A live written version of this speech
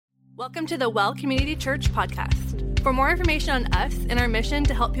Welcome to the Well Community Church podcast. For more information on us and our mission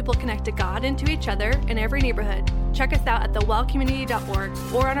to help people connect to God and to each other in every neighborhood, check us out at thewellcommunity.org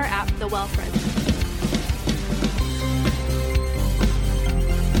or on our app, The Well Friends.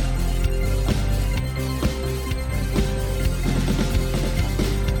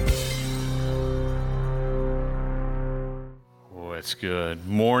 That's good.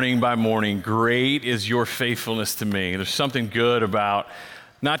 Morning by morning, great is your faithfulness to me. There's something good about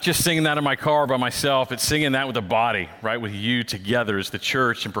not just singing that in my car by myself, but singing that with the body, right? With you together as the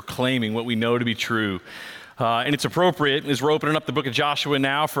church and proclaiming what we know to be true. And it's appropriate as we're opening up the book of Joshua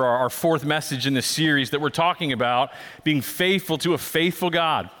now for our fourth message in this series that we're talking about being faithful to a faithful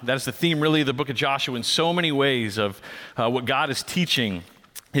God. That is the theme really of the book of Joshua in so many ways of what God is teaching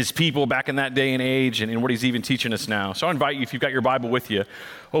his people back in that day and age and what he's even teaching us now. So I invite you, if you've got your Bible with you,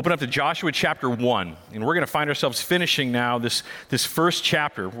 open up to Joshua chapter 1. And we're going to find ourselves finishing now this first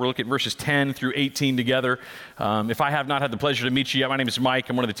chapter. We're looking at verses 10 through 18 together. If I have not had the pleasure to meet you yet, my name is Mike.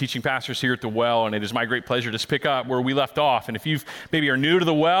 I'm one of the teaching pastors here at the Well, and it is my great pleasure to pick up where we left off. And if you maybe are new to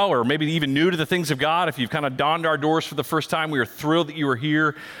the Well, or maybe even new to the things of God, if you've kind of dawned our doors for the first time, we are thrilled that you are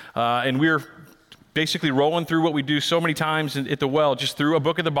here. And we're basically rolling through what we do so many times at the Well, just through a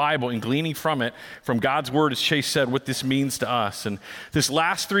book of the Bible and gleaning from it, from God's word, as Chase said, what this means to us. And this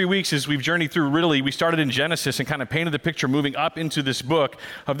last 3 weeks, as we've journeyed through, really, we started in Genesis and kind of painted the picture moving up into this book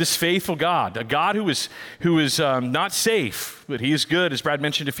of this faithful God, a God who is not safe, but he is good, as Brad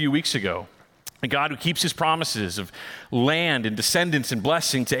mentioned a few weeks ago. A God who keeps his promises of land and descendants and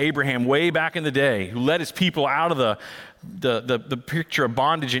blessing to Abraham way back in the day, who led his people out of the picture of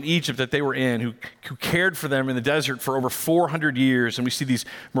bondage in Egypt that they were in, who cared for them in the desert for over 400 years. And we see these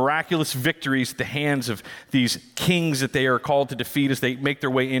miraculous victories at the hands of these kings that they are called to defeat as they make their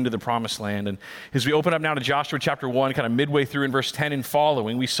way into the promised land. And as we open up now to Joshua chapter 1, kind of midway through in verse 10 and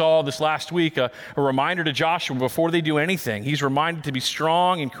following, we saw this last week a reminder to Joshua before they do anything. He's reminded to be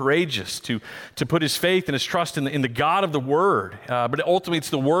strong and courageous, to put his faith and his trust in the God of the Word. But ultimately, it's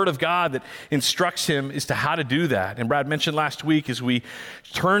the Word of God that instructs him as to how to do that. And Brad mentioned last week as we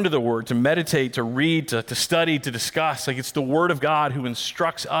turn to the Word, to meditate, to read, to study, to discuss, like it's the Word of God who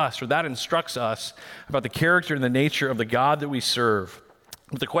instructs us, or that instructs us about the character and the nature of the God that we serve.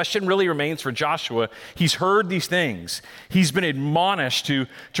 But the question really remains for Joshua. He's heard these things. He's been admonished to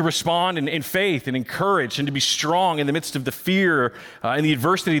respond in faith and encourage and to be strong in the midst of the fear and the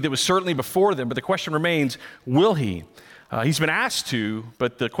adversity that was certainly before them. But the question remains, will he? He's been asked to,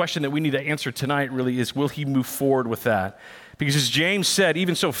 but the question that we need to answer tonight really is, will he move forward with that? Because as James said,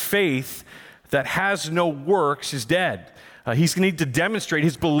 even so faith that has no works is dead. He's going to need to demonstrate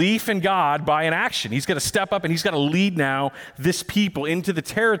his belief in God by an action. He's got to step up and he's got to lead now this people into the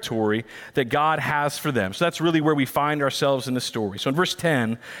territory that God has for them. So that's really where we find ourselves in the story. So in verse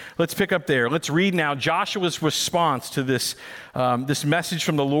 10, let's pick up there. Let's read now Joshua's response to this message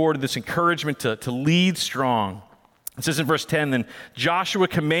from the Lord, this encouragement to lead strong. It says in verse 10, then Joshua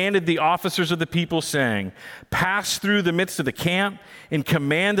commanded the officers of the people, saying, pass through the midst of the camp and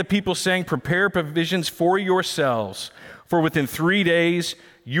command the people, saying, prepare provisions for yourselves, for within 3 days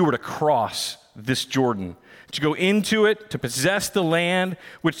you are to cross this Jordan, to go into it, to possess the land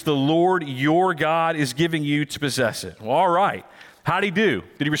which the Lord your God is giving you to possess it. Well, all right. How'd he do?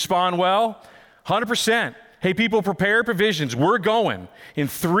 Did he respond well? 100%. Hey, people, prepare provisions. We're going. In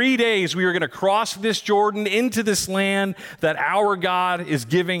 3 days, we are going to cross this Jordan into this land that our God is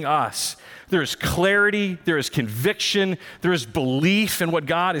giving us. There is clarity, there is conviction, there is belief in what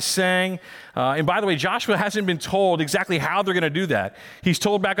God is saying. And by the way, Joshua hasn't been told exactly how they're going to do that. He's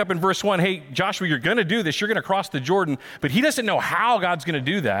told back up in verse 1, hey, Joshua, you're going to do this. You're going to cross the Jordan. But he doesn't know how God's going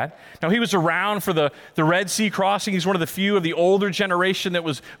to do that. Now, he was around for the Red Sea crossing. He's one of the few of the older generation that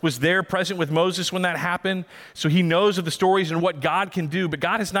was there present with Moses when that happened. So he knows of the stories and what God can do. But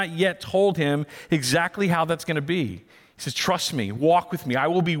God has not yet told him exactly how that's going to be. He says, trust me, walk with me. I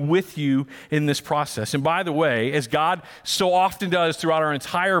will be with you in this process. And by the way, as God so often does throughout our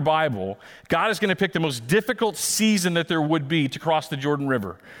entire Bible, God is going to pick the most difficult season that there would be to cross the Jordan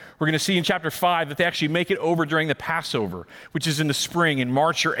River. We're going to see in chapter 5 that they actually make it over during the Passover, which is in the spring, in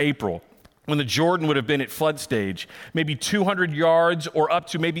March or April, when the Jordan would have been at flood stage, maybe 200 yards or up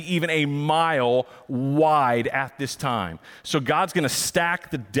to maybe even a mile wide at this time. So God's going to stack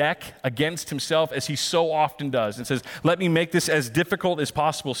the deck against himself as he so often does and says, let me make this as difficult as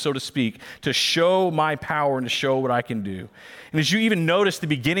possible, so to speak, to show my power and to show what I can do. And as you even notice the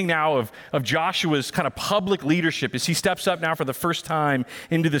beginning now of Joshua's kind of public leadership, as he steps up now for the first time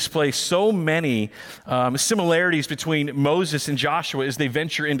into this place, so many similarities between Moses and Joshua as they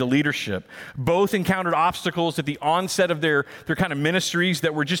venture into leadership. Both encountered obstacles at the onset of their kind of ministries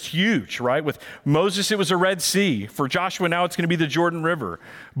that were just huge, right? With Moses, it was a Red Sea. For Joshua, now it's going to be the Jordan River.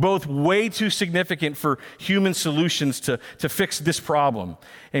 Both way too significant for human solutions to fix this problem.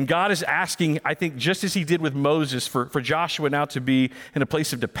 And God is asking, I think, just as he did with Moses, for Joshua now to be in a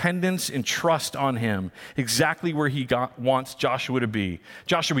place of dependence and trust on him, exactly where he wants Joshua to be.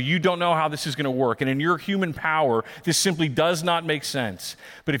 Joshua, you don't know how this is going to work, and in your human power, this simply does not make sense.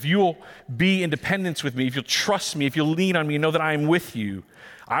 But if you'll be in dependence with me, if you'll trust me, if you'll lean on me and know that I am with you,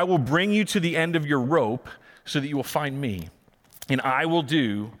 I will bring you to the end of your rope so that you will find me. And I will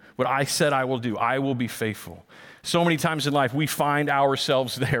do what I said I will do. I will be faithful. So many times in life, we find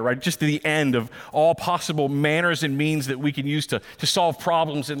ourselves there, right? Just to the end of all possible manners and means that we can use to solve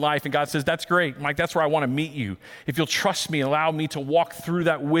problems in life. And God says, that's great, Mike, that's where I want to meet you. If you'll trust me, allow me to walk through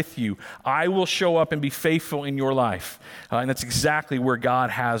that with you, I will show up and be faithful in your life. And that's exactly where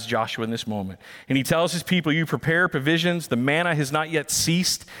God has Joshua in this moment. And he tells his people, you prepare provisions. The manna has not yet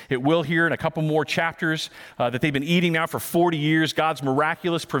ceased. It will here in a couple more chapters that they've been eating now for 40 years. God's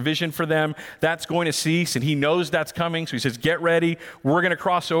miraculous provision for them, that's going to cease. And he knows that's coming. So he says, get ready. We're going to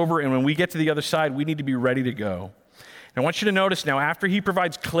cross over. And when we get to the other side, we need to be ready to go. And I want you to notice now, after he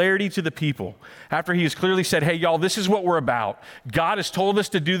provides clarity to the people, after he has clearly said, hey, y'all, this is what we're about. God has told us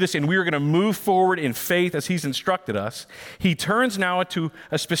to do this, and we are going to move forward in faith as he's instructed us. He turns now to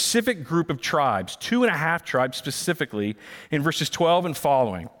a specific group of tribes, 2.5 tribes specifically, in verses 12 and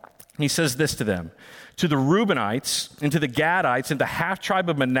following. He says this to them. To the Reubenites and to the Gadites and the half-tribe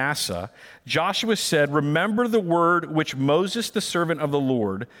of Manasseh, Joshua said, remember the word which Moses, the servant of the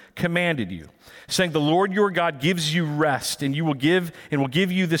Lord, commanded you, saying, the Lord your God gives you rest, and will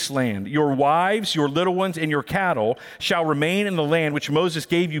give you this land. Your wives, your little ones, and your cattle shall remain in the land which Moses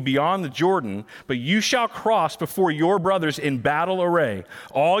gave you beyond the Jordan, but you shall cross before your brothers in battle array.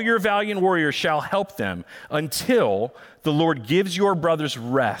 All your valiant warriors shall help them until the Lord gives your brothers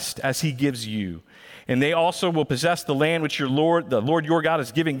rest as he gives you. And they also will possess the land which the Lord your God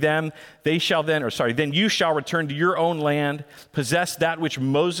is giving them. Then you shall return to your own land, possess that which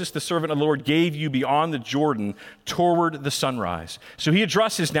Moses, the servant of the Lord, gave you beyond the Jordan toward the sunrise. So he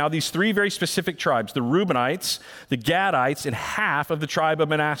addresses now these 3 very specific tribes, the Reubenites, the Gadites, and half of the tribe of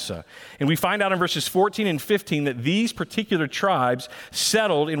Manasseh. And we find out in verses 14 and 15 that these particular tribes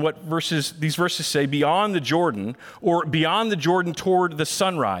settled in what these verses say, beyond the Jordan, or beyond the Jordan toward the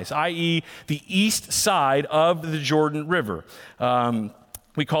sunrise, i.e. the east side of the Jordan River.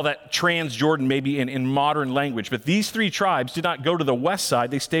 We call that Trans-Jordan maybe in modern language. But these 3 tribes did not go to the west side.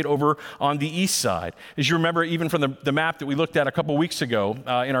 They stayed over on the east side. As you remember, even from the map that we looked at a couple weeks ago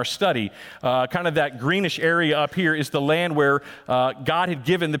in our study, kind of that greenish area up here is the land where God had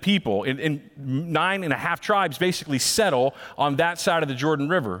given the people. And 9.5 tribes basically settle on that side of the Jordan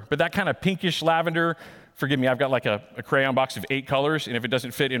River. But that kind of pinkish lavender, forgive me, I've got like a crayon box of 8 colors, and if it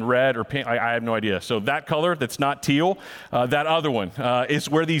doesn't fit in red or pink, I have no idea. So that color that's not teal, that other one is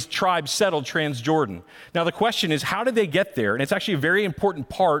where these tribes settled Trans-Jordan. Now the question is, how did they get there? And it's actually a very important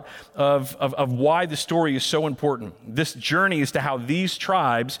part of why the story is so important. This journey as to how these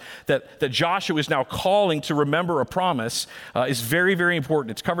tribes that Joshua is now calling to remember a promise is very, very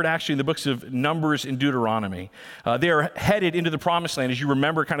important. It's covered actually in the books of Numbers and Deuteronomy. They are headed into the promised land, as you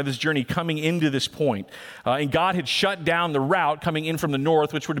remember kind of this journey coming into this point. And God had shut down the route coming in from the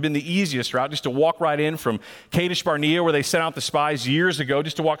north, which would have been the easiest route, just to walk right in from Kadesh Barnea, where they sent out the spies years ago,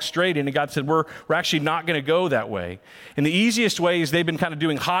 just to walk straight in. And God said, we're actually not going to go that way. And the easiest way is they've been kind of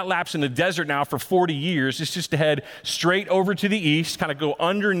doing hot laps in the desert now for 40 years. It's just to head straight over to the east, kind of go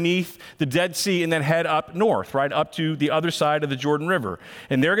underneath the Dead Sea, and then head up north, right up to the other side of the Jordan River.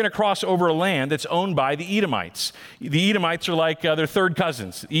 And they're going to cross over a land that's owned by the Edomites. The Edomites are like their third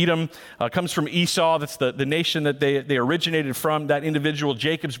cousins. Edom comes from Esau. That's the nation that they originated from, that individual,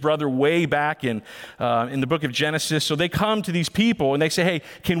 Jacob's brother, way back in the book of Genesis. So they come to these people and they say, hey,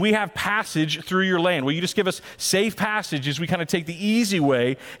 can we have passage through your land? Will you just give us safe passage as we kind of take the easy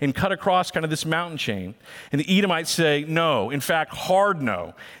way and cut across kind of this mountain chain? And the Edomites say, no, in fact, hard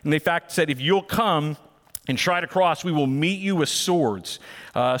no. And they in fact said, if you'll come and try to cross, we will meet you with swords.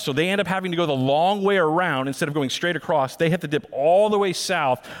 So they end up having to go the long way around instead of going straight across. They have to dip all the way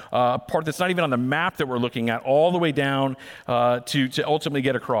south, a part that's not even on the map that we're looking at, all the way down to ultimately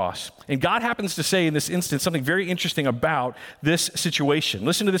get across. And God happens to say in this instance something very interesting about this situation.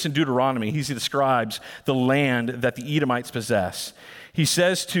 Listen to this in Deuteronomy. He describes the land that the Edomites possess. He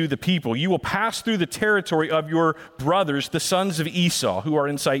says to the people, you will pass through the territory of your brothers, the sons of Esau, who are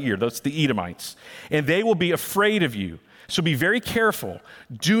in Seir. That's the Edomites. And they will be afraid of you. So be very careful.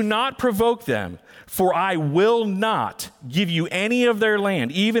 Do not provoke them, for I will not give you any of their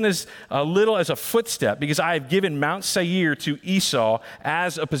land, even as little as a footstep, because I have given Mount Seir to Esau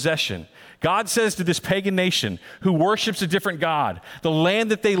as a possession. God says to this pagan nation who worships a different God, the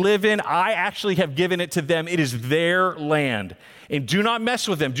land that they live in, I actually have given it to them. It is their land. And do not mess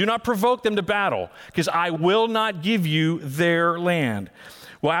with them. Do not provoke them to battle, because I will not give you their land.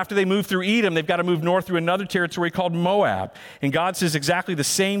 Well, after they move through Edom, they've got to move north through another territory called Moab. And God says exactly the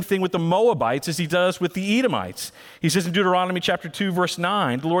same thing with the Moabites as he does with the Edomites. He says in Deuteronomy chapter 2, verse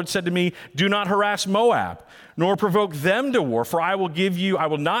 9, the Lord said to me, do not harass Moab, nor provoke them to war, for I will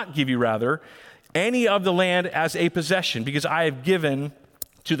not give you, any of the land as a possession, because I have given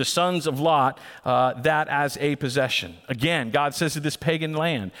to the sons of Lot that as a possession. Again, God says to this pagan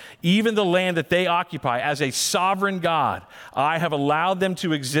land, even the land that they occupy as a sovereign God, I have allowed them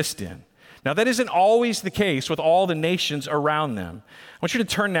to exist in. Now, that isn't always the case with all the nations around them. I want you to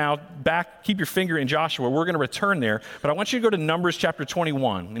turn now back, keep your finger in Joshua. We're going to return there, but I want you to go to Numbers chapter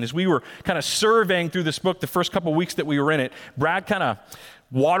 21. And as we were kind of surveying through this book the first couple of weeks that we were in it, Brad kind of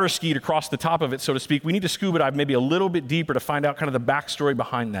water skied across the top of it, so to speak. We need to scuba dive maybe a little bit deeper to find out kind of the backstory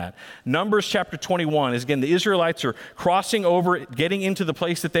behind that. Numbers chapter 21 is, again, the Israelites are crossing over, getting into the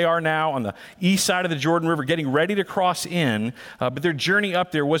place that they are now on the east side of the Jordan River, getting ready to cross in, but their journey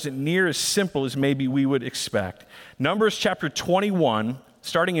up there wasn't near as simple as maybe we would expect. Numbers chapter 21,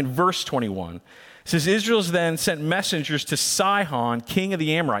 starting in verse 21, says, Israel's then sent messengers to Sihon, king of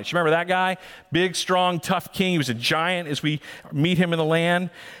the Amorites. You remember that guy? Big, strong, tough king. He was a giant as we meet him in the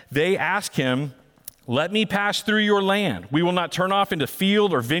land. They ask him, let me pass through your land. We will not turn off into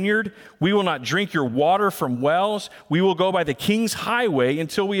field or vineyard. We will not drink your water from wells. We will go by the king's highway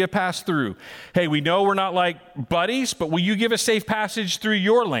until we have passed through. Hey, we know we're not like buddies, but will you give us safe passage through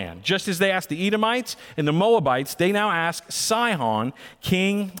your land? Just as they asked the Edomites and the Moabites, they now ask Sihon,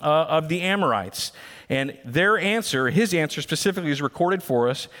 king of the Amorites. And their answer, his answer specifically, is recorded for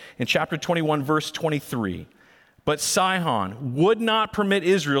us in chapter 21, verse 23. But Sihon would not permit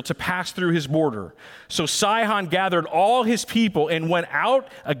Israel to pass through his border. So Sihon gathered all his people and went out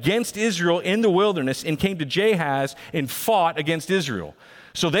against Israel in the wilderness and came to Jahaz and fought against Israel.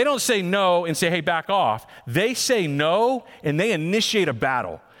 So they don't say no and say, hey, back off. They say no and they initiate a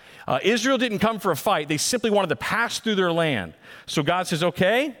battle. Israel didn't come for a fight. They simply wanted to pass through their land. So God says,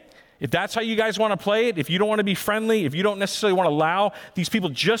 okay, if that's how you guys want to play it, if you don't want to be friendly, if you don't necessarily want to allow these people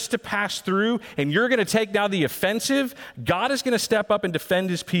just to pass through, and you're going to take now the offensive, God is going to step up and defend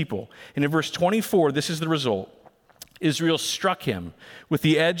his people. And in verse 24, this is the result. Israel struck him with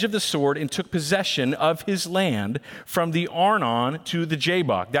the edge of the sword and took possession of his land from the Arnon to the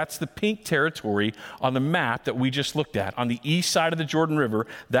Jabbok. That's the pink territory on the map that we just looked at. On the east side of the Jordan River,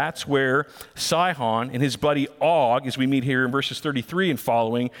 that's where Sihon and his buddy Og, as we meet here in verses 33 and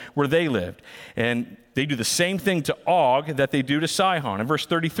following, where they lived. And they do the same thing to Og that they do to Sihon. In verse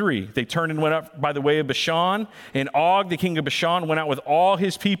 33, they turned and went up by the way of Bashan, and Og, the king of Bashan, went out with all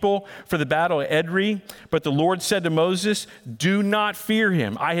his people for the battle at Edrei. But the Lord said to Moses, do not fear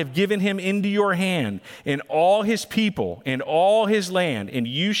him. I have given him into your hand, and all his people, and all his land, and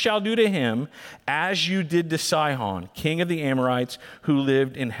you shall do to him as you did to Sihon, king of the Amorites, who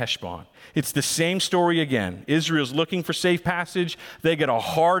lived in Heshbon. It's the same story again. Israel's looking for safe passage. They get a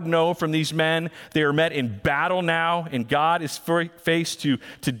hard no from these men. They are met in battle now, and God is faced to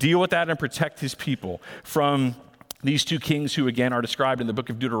deal with that and protect his people from these two kings who, again, are described in the book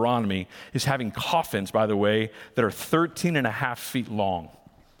of Deuteronomy as having coffins, by the way, that are 13 and a half feet long.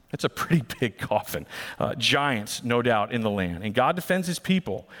 That's a pretty big coffin. Giants, no doubt, in the land. And God defends his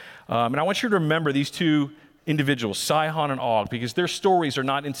people. And I want you to remember these two individuals, Sihon and Og, because their stories are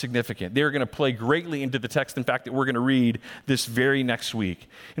not insignificant. They're going to play greatly into the text, in fact, that we're going to read this very next week.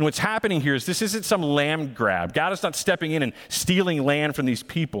 And what's happening here is this isn't some land grab. God is not stepping in and stealing land from these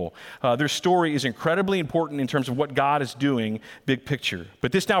people. Their story is incredibly important in terms of what God is doing, big picture.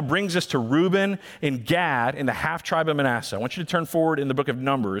 But this now brings us to Reuben and Gad and the half-tribe of Manasseh. I want you to turn forward in the book of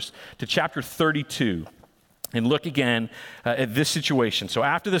Numbers to chapter 32. And look again at this situation. So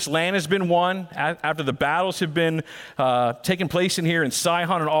after this land has been won, after the battles have been taken place in here, and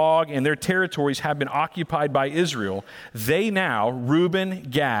Sihon and Og and their territories have been occupied by Israel, they now, Reuben,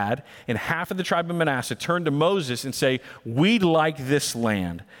 Gad, and half of the tribe of Manasseh, turn to Moses and say, we'd like this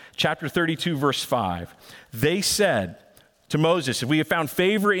land. Chapter 32, verse 5. They said to Moses, if we have found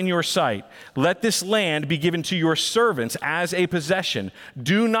favor in your sight, let this land be given to your servants as a possession.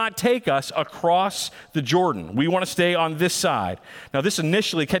 Do not take us across the Jordan. We want to stay on this side. Now, this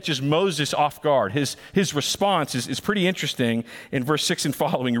initially catches Moses off guard. His response is pretty interesting. In verse 6 and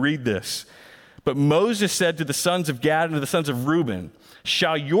following, read this. But Moses said to the sons of Gad and to the sons of Reuben,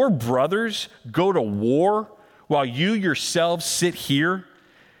 shall your brothers go to war while you yourselves sit here?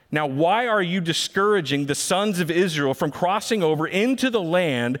 Now, why are you discouraging the sons of Israel from crossing over into the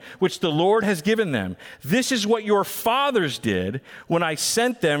land which the Lord has given them? This is what your fathers did when I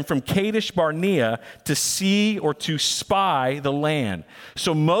sent them from Kadesh Barnea to see or to spy the land.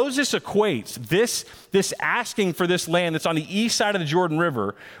 So Moses equates this asking for this land that's on the east side of the Jordan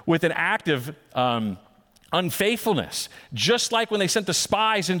River with an act of unfaithfulness, just like when they sent the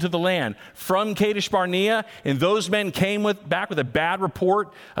spies into the land from Kadesh Barnea, and those men came back with a bad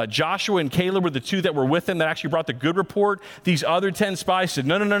report. Joshua and Caleb were the two that were with them that actually brought the good report. These other 10 spies said,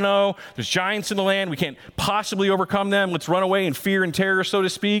 no, there's giants in the land. We can't possibly overcome them. Let's run away in fear and terror, so to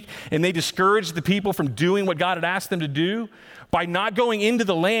speak. And they discouraged the people from doing what God had asked them to do. By not going into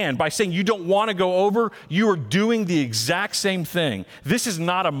the land, by saying you don't want to go over, you are doing the exact same thing. This is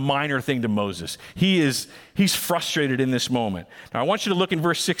not a minor thing to Moses. He's frustrated in this moment. Now, I want you to look in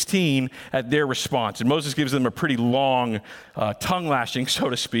verse 16 at their response. And Moses gives them a pretty long tongue lashing, so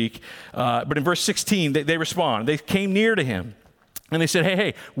to speak. But in verse 16, they respond. They came near to him. And they said,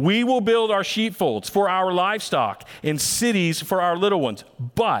 hey, we will build our sheepfolds for our livestock and cities for our little ones.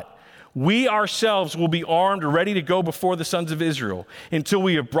 But we ourselves will be armed, ready to go before the sons of Israel until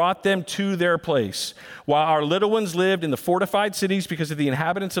we have brought them to their place. While our little ones lived in the fortified cities because of the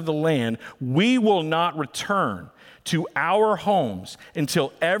inhabitants of the land, we will not return to our homes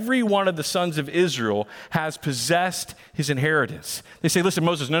until every one of the sons of Israel has possessed his inheritance. They say, listen,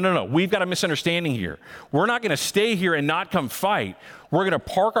 Moses, no, we've got a misunderstanding here. We're not going to stay here and not come fight. We're going to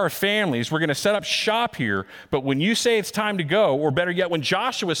park our families. We're going to set up shop here. But when you say it's time to go, or better yet, when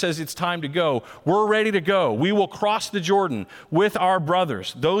Joshua says it's time to go, we're ready to go. We will cross the Jordan with our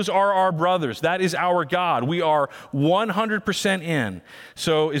brothers. Those are our brothers. That is our God. We are 100% in.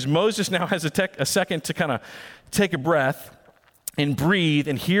 So as Moses now has a second to kind of take a breath and breathe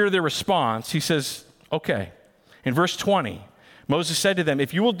and hear their response, he says, okay. In verse 20, Moses said to them,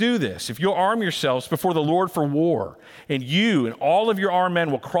 if you will do this, if you'll arm yourselves before the Lord for war, and you and all of your armed men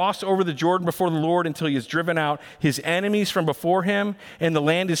will cross over the Jordan before the Lord until he has driven out his enemies from before him, and the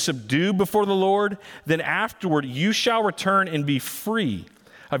land is subdued before the Lord, then afterward you shall return and be free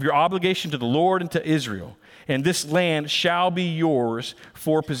of your obligation to the Lord and to Israel, and this land shall be yours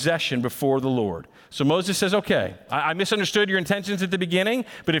for possession before the Lord. So Moses says, okay, I misunderstood your intentions at the beginning,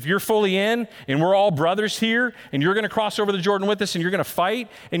 but if you're fully in and we're all brothers here and you're going to cross over the Jordan with us and you're going to fight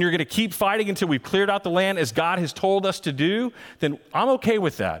and you're going to keep fighting until we've cleared out the land as God has told us to do, then I'm okay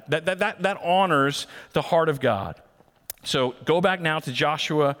with that. That honors the heart of God. So go back now to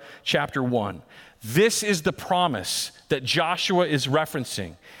Joshua chapter 1. This is the promise that Joshua is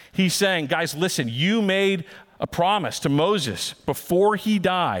referencing. He's saying, guys, listen, you made a promise to Moses before he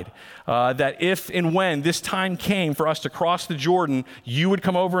died that if and when this time came for us to cross the Jordan, you would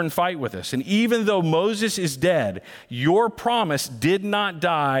come over and fight with us. And even though Moses is dead, your promise did not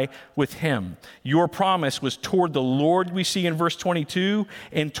die with him. Your promise was toward the Lord, we see in verse 22,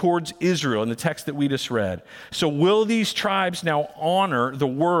 and towards Israel in the text that we just read. So will these tribes now honor the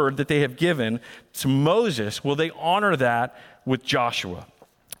word that they have given to Moses? Will they honor that with Joshua?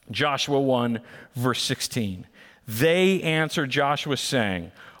 Joshua 1, verse 16. They answered Joshua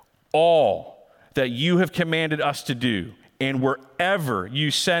saying, all that you have commanded us to do, and wherever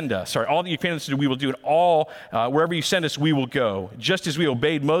you send us, all that you commanded us to do, we will do, and wherever you send us, we will go. Just as we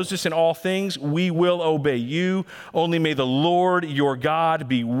obeyed Moses in all things, we will obey you. Only may the Lord your God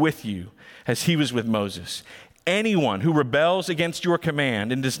be with you, as he was with Moses. Anyone who rebels against your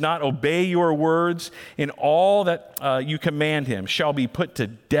command and does not obey your words in all that you command him shall be put to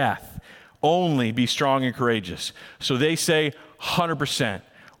death. Only be strong and courageous. So they say, 100%,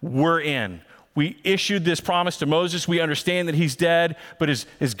 we're in. We issued this promise to Moses. We understand that he's dead, but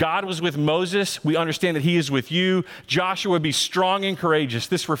as God was with Moses, we understand that he is with you. Joshua, be strong and courageous.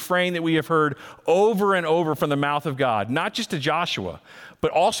 This refrain that we have heard over and over from the mouth of God, not just to Joshua,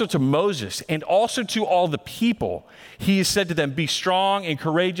 but also to Moses and also to all the people. He has said to them, be strong and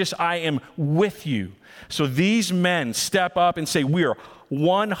courageous. I am with you. So these men step up and say, we are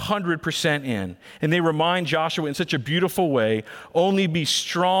 100% in. And they remind Joshua in such a beautiful way, only be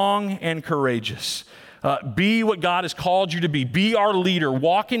strong and courageous. Be what God has called you to be. Be our leader.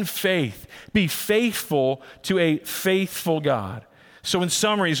 Walk in faith. Be faithful to a faithful God. So in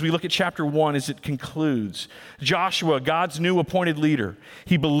summary, as we look at chapter 1 as it concludes, Joshua, God's new appointed leader,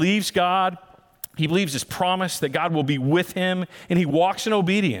 he believes God. He believes his promise that God will be with him, and he walks in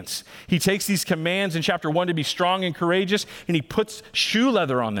obedience. He takes these commands in chapter 1 to be strong and courageous, and he puts shoe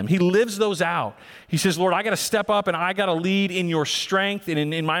leather on them. He lives those out. He says, Lord, I got to step up and I got to lead in your strength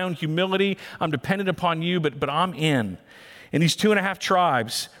and in my own humility. I'm dependent upon you, but I'm in. And these 2.5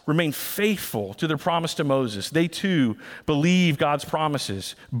 tribes remain faithful to their promise to Moses. They too believe God's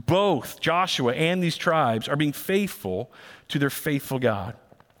promises. Both Joshua and these tribes are being faithful to their faithful God.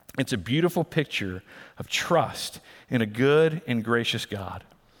 It's a beautiful picture of trust in a good and gracious God.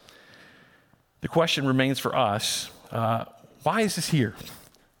 The question remains for us, why is this here?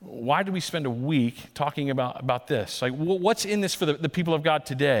 Why do we spend a week talking about this? Like, what's in this for the people of God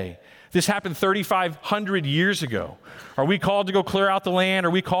today? This happened 3,500 years ago. Are we called to go clear out the land? Are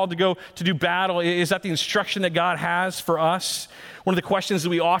we called to go to do battle? Is that the instruction that God has for us? One of the questions that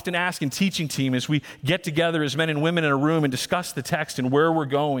we often ask in teaching team as we get together as men and women in a room and discuss the text and where we're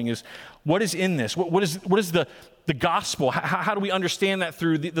going is, what is in this? What is the gospel? How do we understand that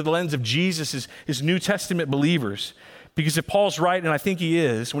through the lens of Jesus as New Testament believers? Because if Paul's right, and I think he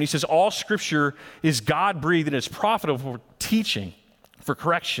is, when he says all scripture is God-breathed and is profitable for teaching, for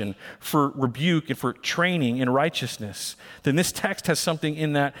correction, for rebuke, and for training in righteousness, then this text has something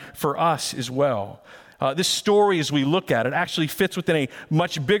in that for us as well. This story, as we look at it, actually fits within a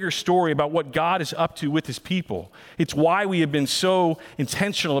much bigger story about what God is up to with his people. It's why we have been so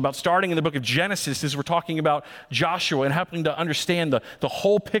intentional about starting in the book of Genesis as we're talking about Joshua and helping to understand the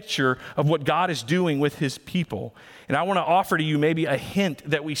whole picture of what God is doing with his people. And I want to offer to you maybe a hint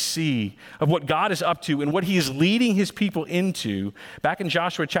that we see of what God is up to and what he is leading his people into back in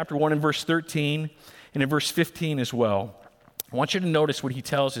Joshua chapter 1 and verse 13 and in verse 15 as well. I want you to notice what he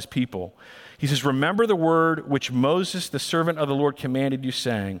tells his people. He says, remember the word which Moses, the servant of the Lord, commanded you,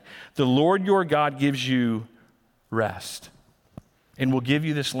 saying, the Lord your God gives you rest and will give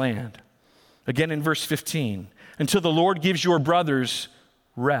you this land. Again in verse 15, until the Lord gives your brothers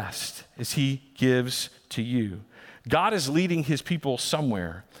rest as he gives to you. God is leading his people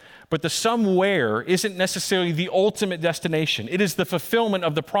somewhere. But the somewhere isn't necessarily the ultimate destination. It is the fulfillment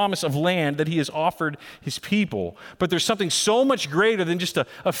of the promise of land that he has offered his people. But there's something so much greater than just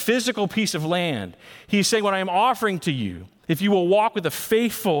a physical piece of land. He's saying, what I am offering to you, if you will walk with a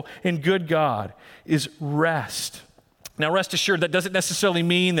faithful and good God, is rest. Now, rest assured, that doesn't necessarily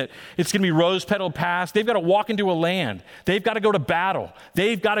mean that it's going to be rose-petaled paths. They've got to walk into a land. They've got to go to battle.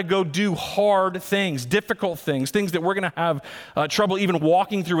 They've got to go do hard things, difficult things that we're going to have trouble even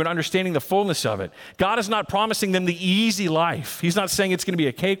walking through and understanding the fullness of it. God is not promising them the easy life. He's not saying it's going to be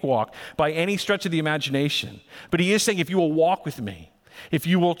a cakewalk by any stretch of the imagination. But he is saying, if you will walk with me, if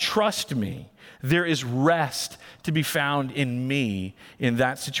you will trust me, there is rest to be found in me in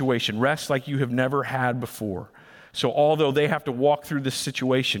that situation. Rest like you have never had before. So although they have to walk through this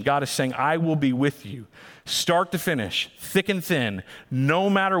situation, God is saying, I will be with you, start to finish, thick and thin, no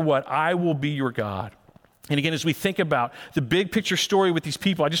matter what, I will be your God. And again, as we think about the big picture story with these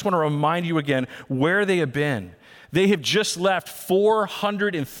people, I just want to remind you again where they have been. They have just left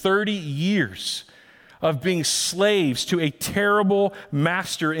 430 years of being slaves to a terrible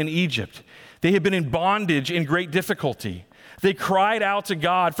master in Egypt. They have been in bondage in great difficulty. They cried out to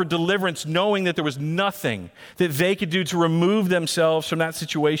God for deliverance, knowing that there was nothing that they could do to remove themselves from that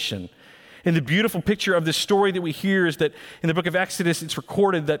situation. And the beautiful picture of this story that we hear is that in the book of Exodus, it's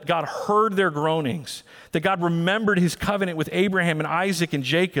recorded that God heard their groanings, that God remembered his covenant with Abraham and Isaac and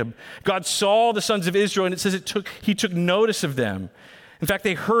Jacob. God saw the sons of Israel, and it says he took notice of them. In fact,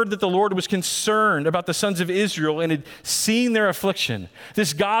 they heard that the Lord was concerned about the sons of Israel and had seen their affliction.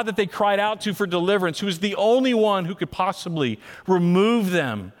 This God that they cried out to for deliverance, who was the only one who could possibly remove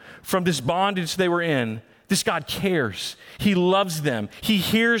them from this bondage they were in, this God cares. He loves them. He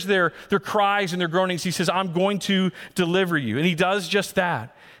hears their cries and their groanings. He says, I'm going to deliver you. And he does just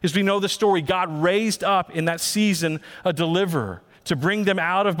that. As we know the story, God raised up in that season a deliverer to bring them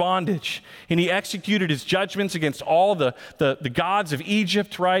out of bondage. And he executed his judgments against all the gods of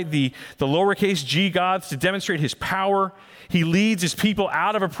Egypt, right? The lowercase g gods, to demonstrate his power. He leads his people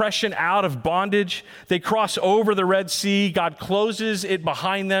out of oppression, out of bondage. They cross over the Red Sea. God closes it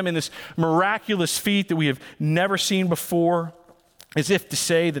behind them in this miraculous feat that we have never seen before, as if to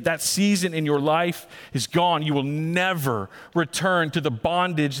say that season in your life is gone. You will never return to the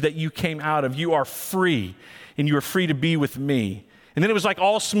bondage that you came out of. You are free, and you are free to be with me. And then it was like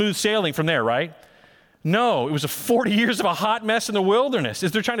all smooth sailing from there, right? No, it was 40 years of a hot mess in the wilderness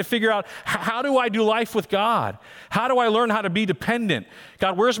as they're trying to figure out, how do I do life with God? How do I learn how to be dependent?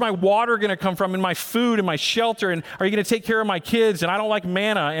 God, where's my water going to come from, and my food and my shelter? And are you going to take care of my kids? And I don't like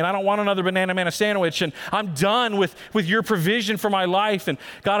manna, and I don't want another banana manna sandwich. And I'm done with your provision for my life. And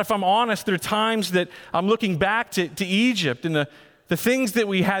God, if I'm honest, there are times that I'm looking back to Egypt and the things that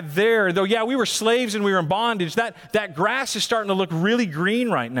we had there. Though, yeah, we were slaves and we were in bondage. That grass is starting to look really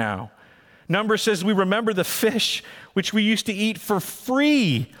green right now. Numbers says we remember the fish which we used to eat for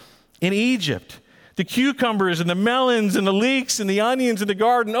free in Egypt. The cucumbers and the melons and the leeks and the onions in the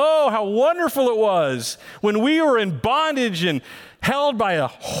garden. Oh, how wonderful it was when we were in bondage and held by a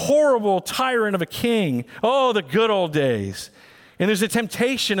horrible tyrant of a king. Oh, the good old days. And there's a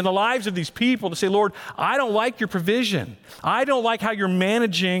temptation in the lives of these people to say, Lord, I don't like your provision. I don't like how you're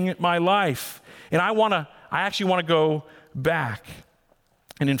managing my life. And I actually want to go back.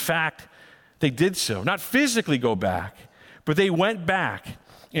 And in fact, they did so. Not physically go back, but they went back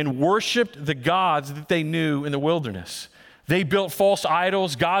and worshiped the gods that they knew in the wilderness. They built false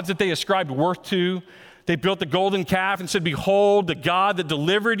idols, gods that they ascribed worth to. They built the golden calf and said, behold, the God that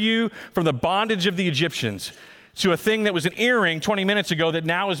delivered you from the bondage of the Egyptians, to a thing that was an earring 20 minutes ago that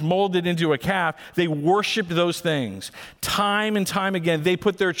now is molded into a calf. They worshiped those things. Time and time again, they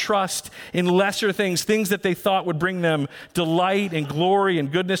put their trust in lesser things that they thought would bring them delight and glory and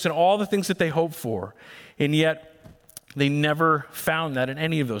goodness and all the things that they hoped for. And yet, they never found that in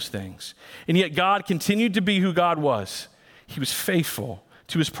any of those things. And yet, God continued to be who God was. He was faithful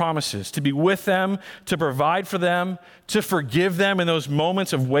to his promises, to be with them, to provide for them, to forgive them in those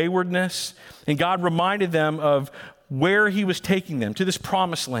moments of waywardness. And God reminded them of where he was taking them, to this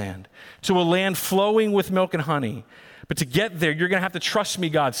promised land, to a land flowing with milk and honey. But to get there, you're going to have to trust me,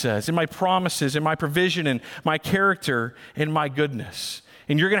 God says, in my promises, in my provision, in my character, in my goodness.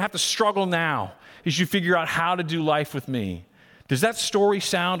 And you're going to have to struggle now as you figure out how to do life with me. Does that story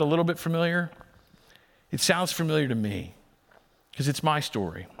sound a little bit familiar? It sounds familiar to me, because it's my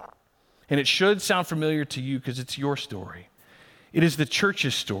story. And it should sound familiar to you because it's your story. It is the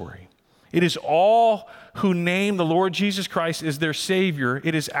church's story. It is all who name the Lord Jesus Christ as their Savior.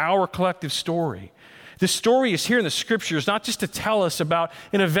 It is our collective story. This story is here in the Scriptures, not just to tell us about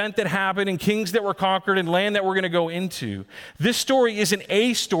an event that happened and kings that were conquered and land that we're going to go into. This story isn't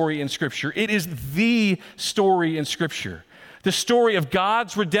a story in Scripture. It is the story in Scripture. The story of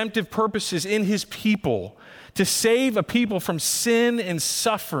God's redemptive purposes in his people, to save a people from sin and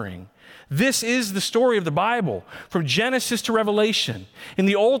suffering. This is the story of the Bible, from Genesis to Revelation. And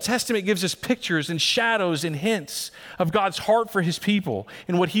the Old Testament gives us pictures and shadows and hints of God's heart for his people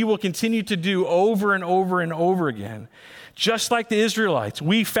and what he will continue to do over and over and over again. Just like the Israelites,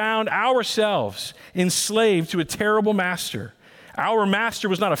 we found ourselves enslaved to a terrible master. Our master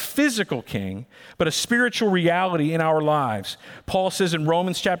was not a physical king, but a spiritual reality in our lives. Paul says in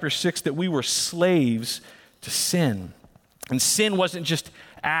Romans chapter 6 that we were slaves to sin. And sin wasn't just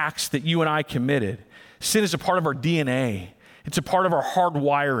acts that you and I committed. Sin is a part of our DNA. It's a part of our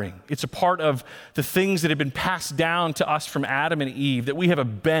hardwiring. It's a part of the things that have been passed down to us from Adam and Eve, that we have a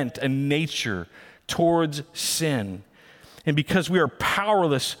bent, a nature towards sin. And because we are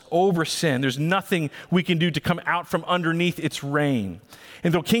powerless over sin, there's nothing we can do to come out from underneath its reign.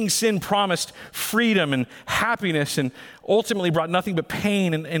 And though King Sin promised freedom and happiness and ultimately brought nothing but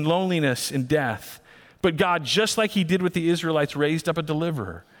pain and loneliness and death, but God, just like he did with the Israelites, raised up a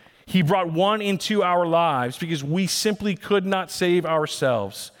deliverer. He brought one into our lives because we simply could not save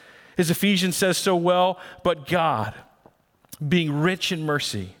ourselves. As Ephesians says so well, but God, being rich in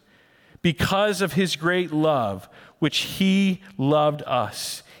mercy, because of his great love, which he loved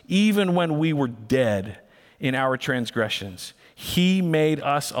us, even when we were dead in our transgressions, he made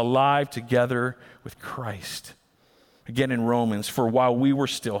us alive together with Christ. Again in Romans, for while we were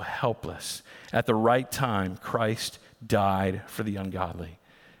still helpless, at the right time, Christ died for the ungodly.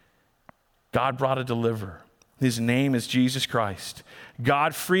 God brought a deliverer. His name is Jesus Christ.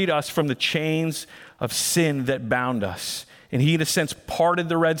 God freed us from the chains of sin that bound us. And he, in a sense, parted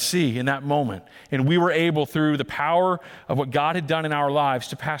the Red Sea in that moment. And we were able, through the power of what God had done in our lives,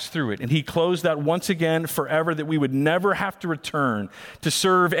 to pass through it. And he closed that once again forever, that we would never have to return to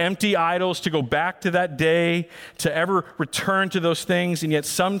serve empty idols, to go back to that day, to ever return to those things. And yet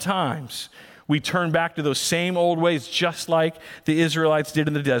sometimes we turn back to those same old ways, just like the Israelites did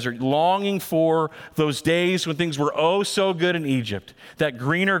in the desert, longing for those days when things were oh so good in Egypt, that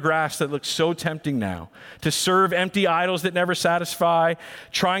greener grass that looks so tempting now, to serve empty idols that never satisfy,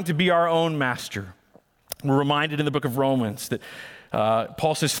 trying to be our own master. We're reminded in the book of Romans that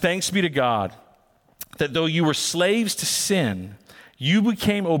Paul says, thanks be to God that though you were slaves to sin, You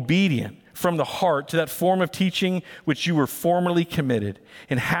became obedient from the heart to that form of teaching which you were formerly committed.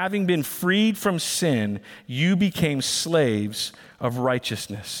 And having been freed from sin, you became slaves of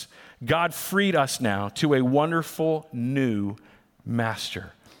righteousness. God freed us now to a wonderful new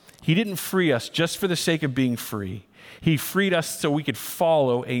master. He didn't free us just for the sake of being free. He freed us so we could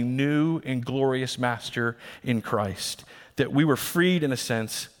follow a new and glorious master in Christ, that we were freed, in a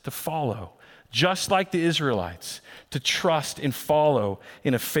sense, to follow, just like the Israelites, to trust and follow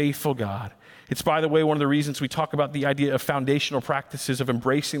in a faithful God. It's, by the way, one of the reasons we talk about the idea of foundational practices of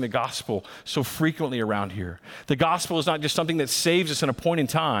embracing the gospel so frequently around here. The gospel is not just something that saves us in a point in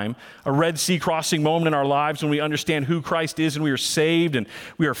time, a Red Sea crossing moment in our lives when we understand who Christ is and we are saved and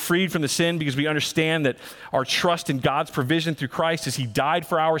we are freed from the sin because we understand that our trust in God's provision through Christ as he died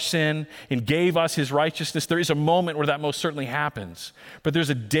for our sin and gave us his righteousness. There is a moment where that most certainly happens. But there's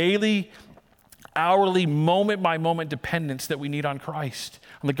a daily, hourly, moment-by-moment dependence that we need on Christ,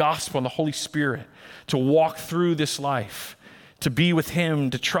 on the gospel, on the Holy Spirit, to walk through this life, to be with him,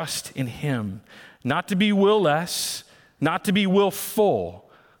 to trust in him, not to be will-less, not to be willful,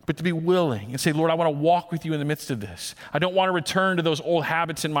 but to be willing and say, Lord, I want to walk with you in the midst of this. I don't want to return to those old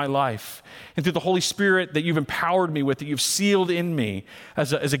habits in my life. And through the Holy Spirit that you've empowered me with, that you've sealed in me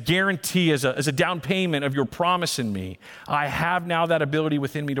as a guarantee, as a down payment of your promise in me, I have now that ability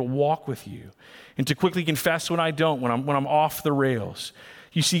within me to walk with you and to quickly confess when I don't, when I'm off the rails.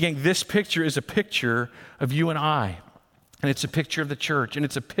 You see, gang, this picture is a picture of you and I, and it's a picture of the church, and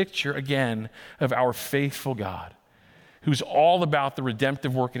it's a picture, again, of our faithful God, who's all about the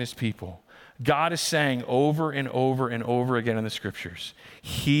redemptive work in his people. God is saying over and over and over again in the scriptures,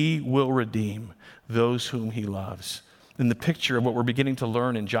 he will redeem those whom he loves. And the picture of what we're beginning to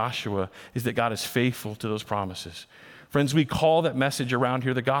learn in Joshua is that God is faithful to those promises. Friends, we call that message around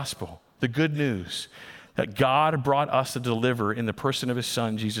here the gospel, the good news, that God brought us to deliver in the person of his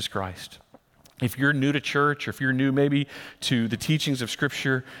son, Jesus Christ. If you're new to church, or if you're new maybe to the teachings of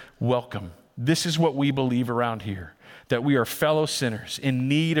Scripture, welcome. This is what we believe around here, that we are fellow sinners in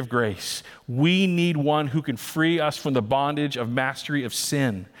need of grace. We need one who can free us from the bondage of mastery of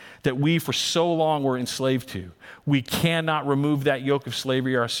sin that we for so long were enslaved to. We cannot remove that yoke of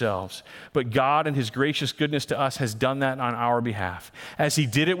slavery ourselves, but God in his gracious goodness to us has done that on our behalf. As he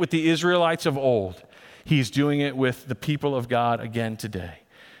did it with the Israelites of old, he's doing it with the people of God again today.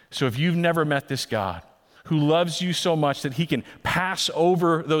 So if you've never met this God who loves you so much that he can pass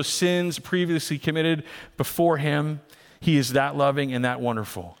over those sins previously committed before him, he is that loving and that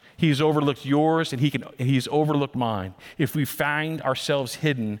wonderful. He has overlooked yours and he has overlooked mine. If we find ourselves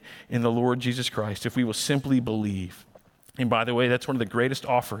hidden in the Lord Jesus Christ, if we will simply believe. And by the way, that's one of the greatest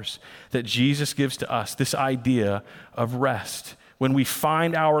offers that Jesus gives to us, this idea of rest. When we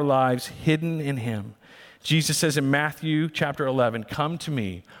find our lives hidden in him, Jesus says in Matthew chapter 11, come to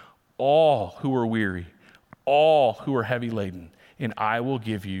me, all who are weary, all who are heavy laden, and I will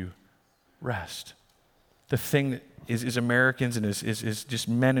give you rest. The thing that is Americans and is just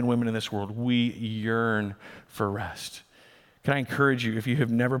men and women in this world, we yearn for rest. Can I encourage you, if you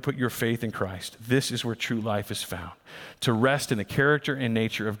have never put your faith in Christ, this is where true life is found. To rest in the character and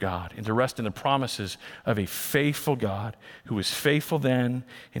nature of God and to rest in the promises of a faithful God who was faithful then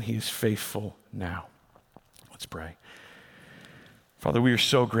and he is faithful now. Let's pray. Father, we are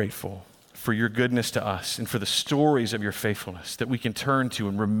so grateful for your goodness to us and for the stories of your faithfulness that we can turn to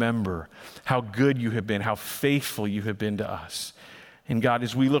and remember how good you have been, how faithful you have been to us. And God,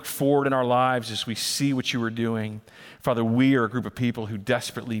 as we look forward in our lives, as we see what you are doing, Father, we are a group of people who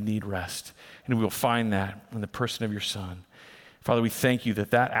desperately need rest, and we will find that in the person of your Son. Father, we thank you that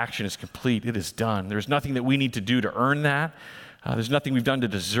that action is complete. It is done. There's nothing that we need to do to earn that. There's nothing we've done to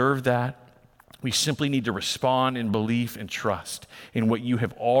deserve that. We simply need to respond in belief and trust in what you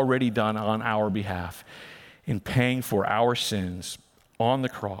have already done on our behalf in paying for our sins on the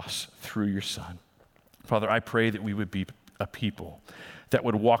cross through your Son. Father, I pray that we would be a people that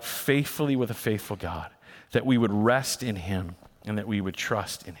would walk faithfully with a faithful God, that we would rest in him and that we would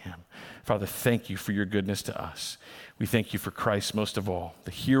trust in him. Father, thank you for your goodness to us. We thank you for Christ most of all,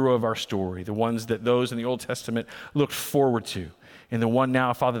 the hero of our story, the ones that those in the Old Testament looked forward to. And the one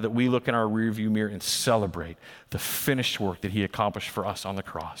now, Father, that we look in our rearview mirror and celebrate the finished work that he accomplished for us on the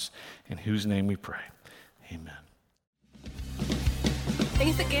cross, in whose name we pray. Amen.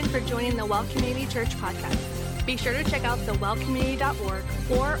 Thanks again for joining the Well Community Church podcast. Be sure to check out thewellcommunity.org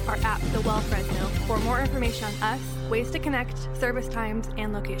or our app, The Well Fresno, for more information on us, ways to connect, service times,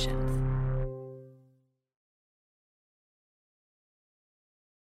 and locations.